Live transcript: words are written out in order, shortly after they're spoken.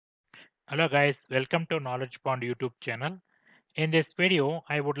Hello guys, welcome to Knowledge Pond YouTube channel. In this video,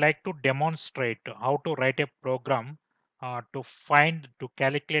 I would like to demonstrate how to write a program to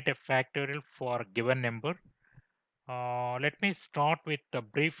calculate a factorial for a given number. Let me start with a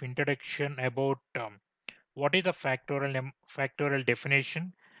brief introduction about what is the factorial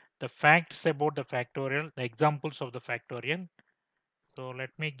definition, the facts about the factorial, the examples of the factorial. So let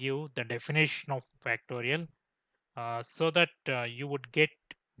me give the definition of factorial so that you would get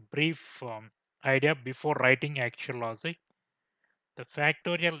brief idea before writing actual logic. The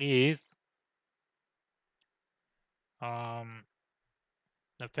factorial is um,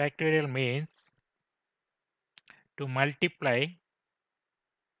 the factorial means to multiply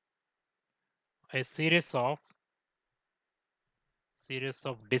a series of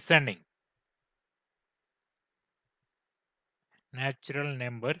descending natural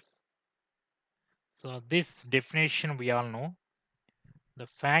numbers. So this definition we all know. The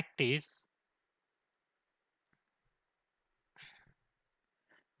fact is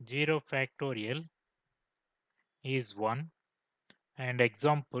 0 factorial is 1 and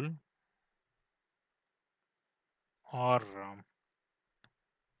example or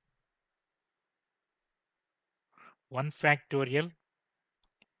 1 factorial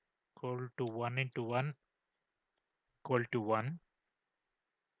equal to 1 into 1 equal to 1.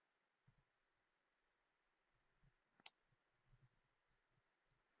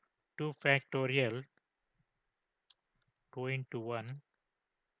 2 factorial 2 into 1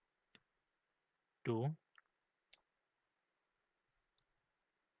 2.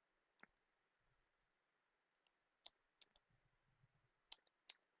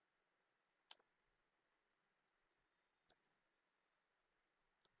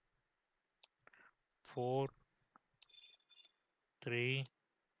 4 3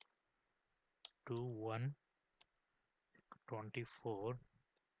 2 1 24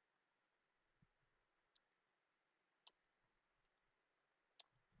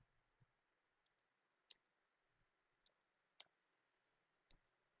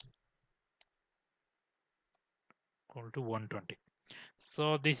 equal to 120.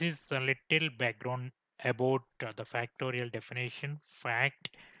 So this is a little background about the factorial definition, fact,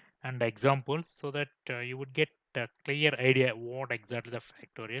 and examples, so that you would get a clear idea what exactly the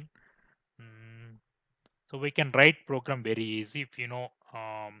factorial. Mm, so we can write program very easy if you know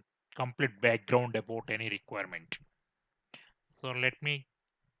complete background about any requirement. So let me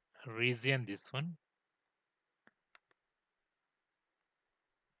reason this one.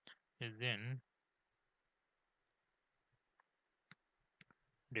 Is in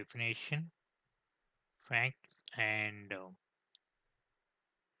definition, facts, and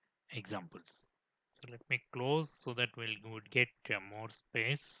examples. So let me close so that we would get more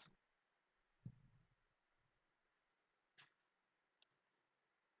space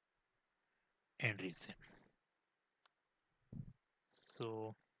and reason.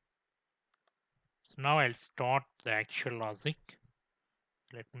 So now I'll start the actual logic.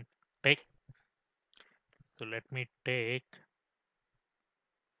 Let me take let me take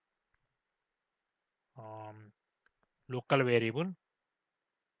um, local variable.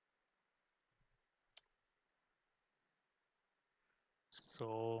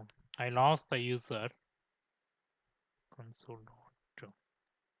 So I'll ask the user console dot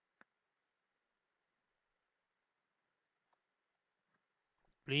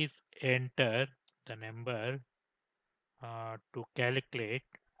please enter the number to calculate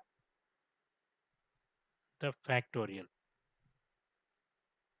the factorial.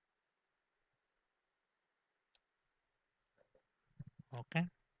 Okay,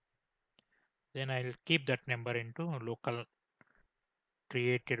 then I'll keep that number into local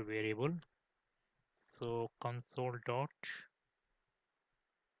created variable. So console dot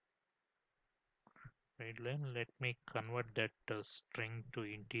readline. Let me convert that string to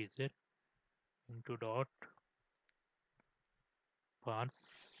integer into dot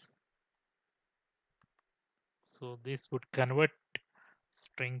parse. So this would convert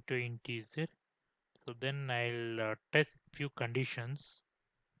string to integer. So then I'll test few conditions.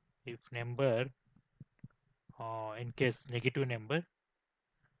 If number, in case negative number,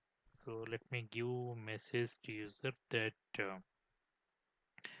 so let me give message to user that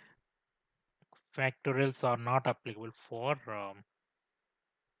factorials are not applicable for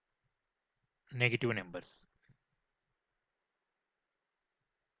negative numbers.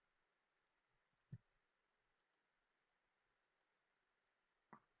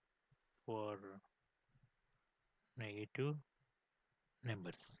 For negative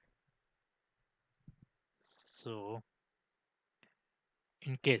numbers. So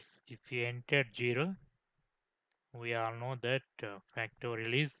in case if you enter 0, we all know that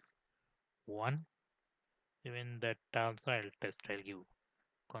factorial is 1. Even that also I'll test. I'll give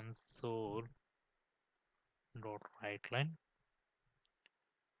console dot write line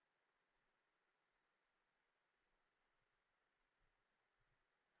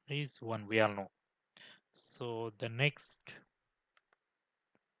is 1. We all know. So the next,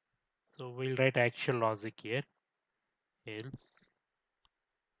 so we'll write actual logic here. Else,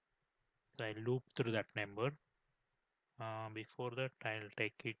 so I loop through that number. Before that, I'll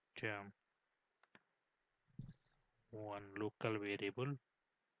take it one local variable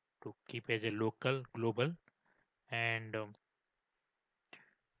to keep as a local global, and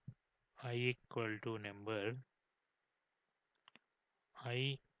I equal to number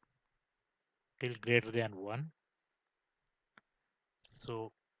I till greater than 1.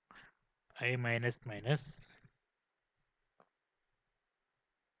 So I minus minus.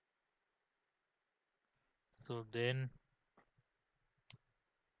 So then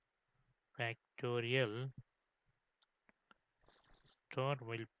factorial star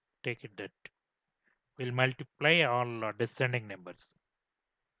will take it that will multiply all descending numbers.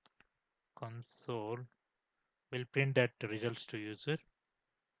 Console will print that results to user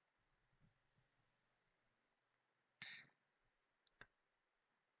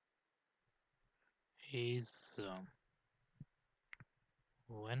is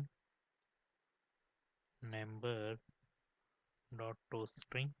 1 number dot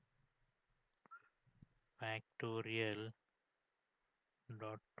toString factorial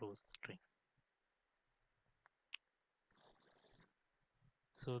dot toString.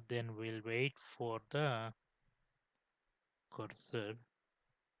 So then we'll wait for the cursor,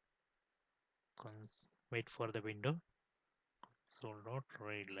 wait for the window, console dot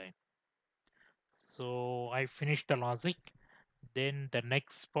read line. So I finished the logic. Then the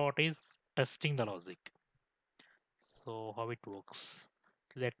next part is testing the logic. So how it works.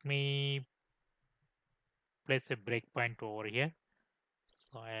 Let me place a breakpoint over here.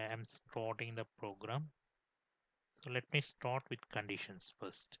 So I am starting the program. So let me start with conditions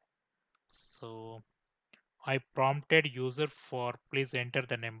first. So I prompted user for please enter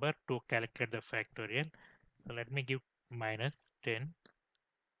the number to calculate the factorial. So let me give minus 10.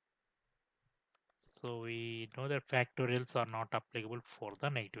 So we know that factorials are not applicable for the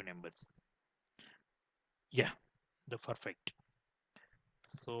negative numbers. Yeah, the perfect.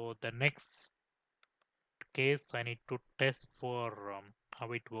 So the next case I need to test for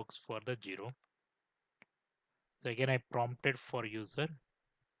how it works for the 0. So again I prompted for user,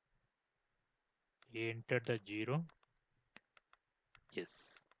 he entered the 0. Yes.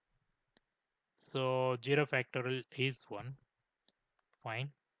 So 0 factorial is 1. Fine.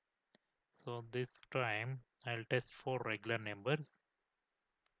 So this time I'll test for regular numbers,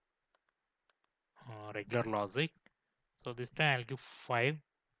 regular logic. So this time I'll give 5.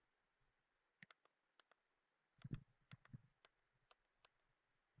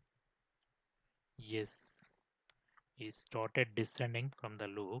 Yes, he started descending from the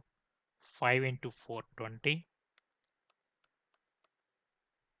loop. 5 into 4, 20.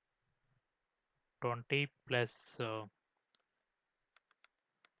 20 plus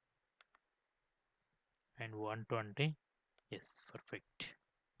and 120. Yes, perfect.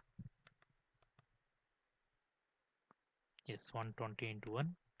 Yes, 120 into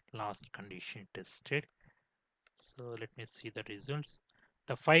 1. Last condition tested. So let me see the results.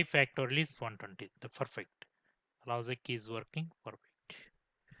 The 5 factorial is 120. The perfect. Logic is working. Perfect.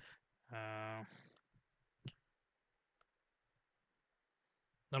 Uh,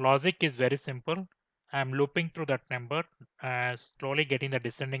 the logic is very simple. I'm looping through that number, slowly getting the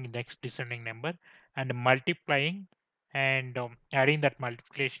next descending number and multiplying and adding that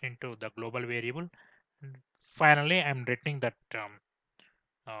multiplication into the global variable. And finally, I'm returning that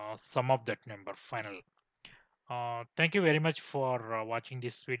sum of that number final. Thank you very much for watching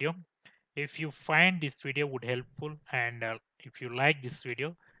this video. If you find this video would helpful and if you like this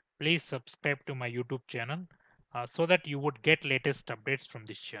video, please subscribe to my YouTube channel so that you would get latest updates from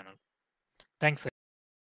this channel. Thanks.